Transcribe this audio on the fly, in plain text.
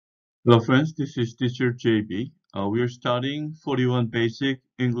Hello friends, this is teacher JB. We are studying 41 basic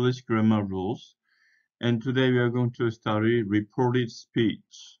English grammar rules, and today we are going to study reported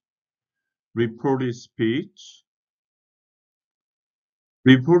speech. Reported speech.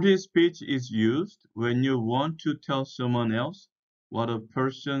 Reported speech is used when you want to tell someone else what a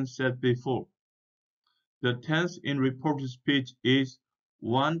person said before. The tense in reported speech is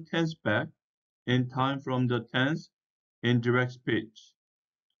one tense back in time from the tense in direct speech.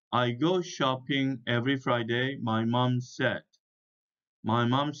 I go shopping every Friday, my mom said. My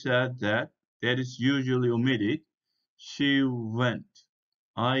mom said that is usually omitted. She went.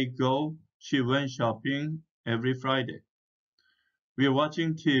 I go. She went shopping every Friday. We're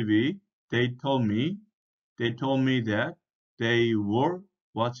watching TV. They told me. They told me that they were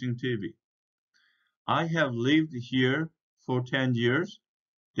watching TV. I have lived here for 10 years,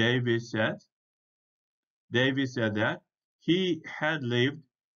 David said. David said that he had lived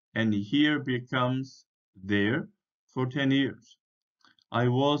and here becomes there for 10 years. I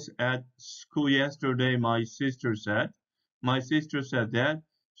was at school yesterday, my sister said. My sister said that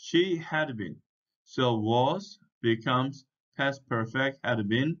she had been. So was becomes past perfect had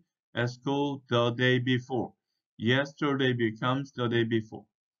been at school the day before. Yesterday becomes the day before.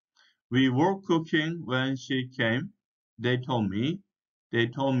 We were cooking when she came. They told me. They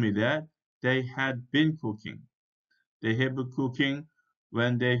told me that they had been cooking. They had been cooking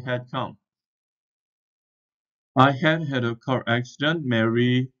when they had come. I had had a car accident,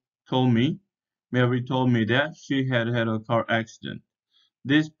 told me. Mary told me that she had had a car accident.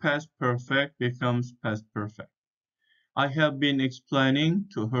 This past perfect becomes past perfect. I have been explaining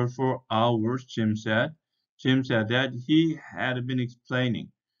to her for hours, Jim said. Jim said that he had been explaining.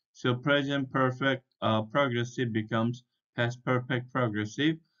 So present perfect progressive becomes past perfect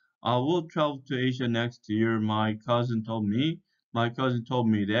progressive. I will travel to Asia next year, my cousin told me. My cousin told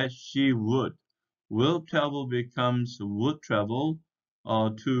me that she would. Will travel becomes would travel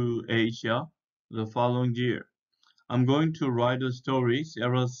to Asia the following year. I'm going to write a story,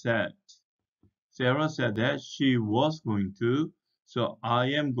 Sarah said. Sarah said that she was going to, so I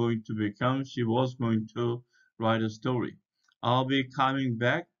am going to become she was going to write a story. I'll be coming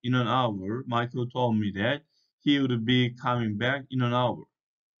back in an hour. Michael told me that he would be coming back in an hour.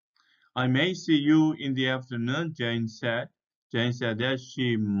 I may see you in the afternoon, Jane said. Jane said that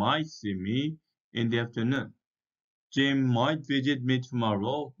she might see me in the afternoon. Jim might visit me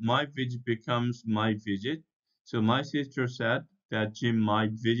tomorrow. My visit becomes my visit. So my sister said that Jim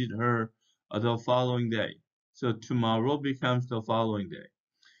might visit her the following day. So tomorrow becomes the following day.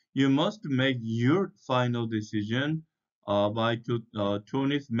 You must make your final decision by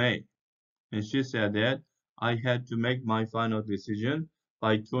 20th May. And she said that I had to make my final decision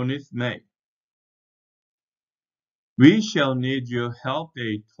by 20th May. We shall need your help,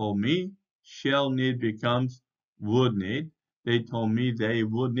 they told me. Shall need becomes would need. They told me they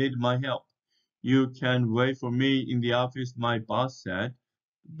would need my help. You can wait for me in the office, my boss said.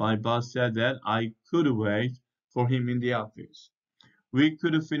 My boss said that I could wait for him in the office. We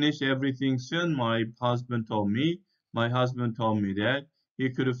could finish everything soon, my husband told me. My husband told me that he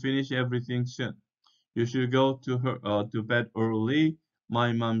could finish everything soon. You should go to bed early,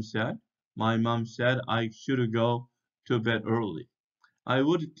 my mom said. My mom said I should go to bed early. I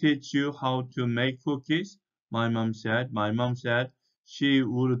would teach you how to make cookies, my mom said. My mom said she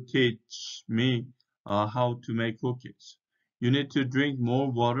would teach me how to make cookies. You need to drink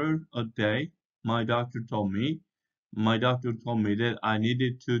more water a day, my doctor told me. My doctor told me that I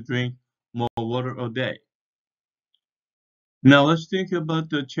needed to drink more water a day. Now let's think about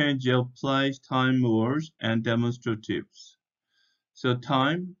the change of place, time, words, and demonstratives. So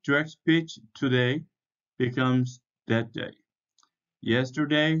time, direct speech, today becomes that day.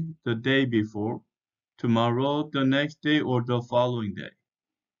 Yesterday, the day before. Tomorrow, the next day, or the following day.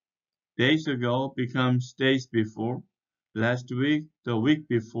 Days ago becomes days before. Last week, the week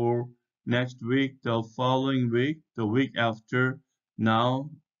before. Next week, the following week, the week after. Now,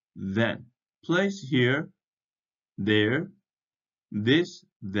 then. Place here, there, this,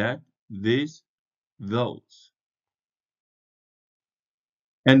 that, this, those.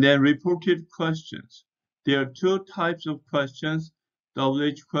 And then reported questions. There are two types of questions,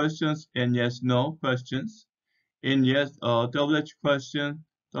 WH questions and yes/no questions. In yes, WH question,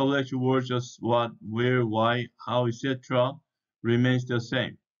 WH words just what, where, why, how, etc. remains the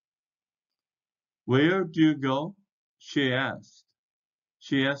same. Where do you go? She asked.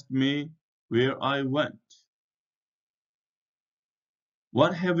 She asked me where I went.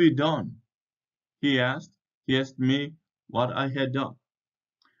 What have you done? He asked. He asked me what I had done.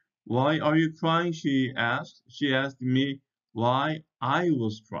 Why are you crying? She asked. She asked me why I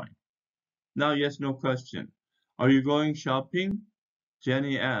was crying. Now, yes, no question. Are you going shopping?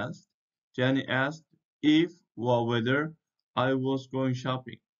 Jenny asked. Jenny asked if or whether I was going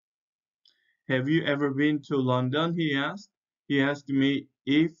shopping. Have you ever been to London? He asked. He asked me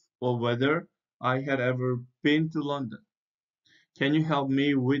if or whether I had ever been to London. Can you help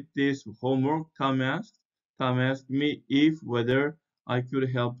me with this homework? Tom asked. Tom asked me if whether I could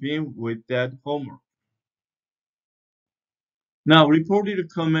help him with that homework. Now, reported a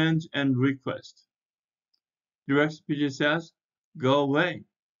comment and request. Direct speech says, go away,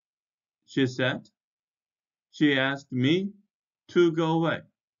 she said. She asked me to go away.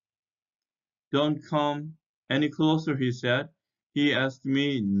 Don't come any closer, he said. He asked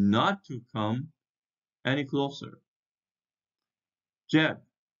me not to come any closer. Jack,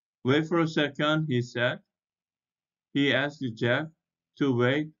 wait for a second, he said. He asked Jack to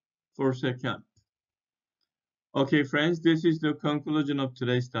wait for a second. Okay, friends, this is the conclusion of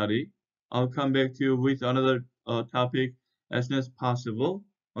today's study. I'll come back to you with another topic as soon as possible.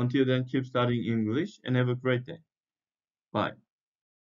 Until then, keep studying English and have a great day. Bye.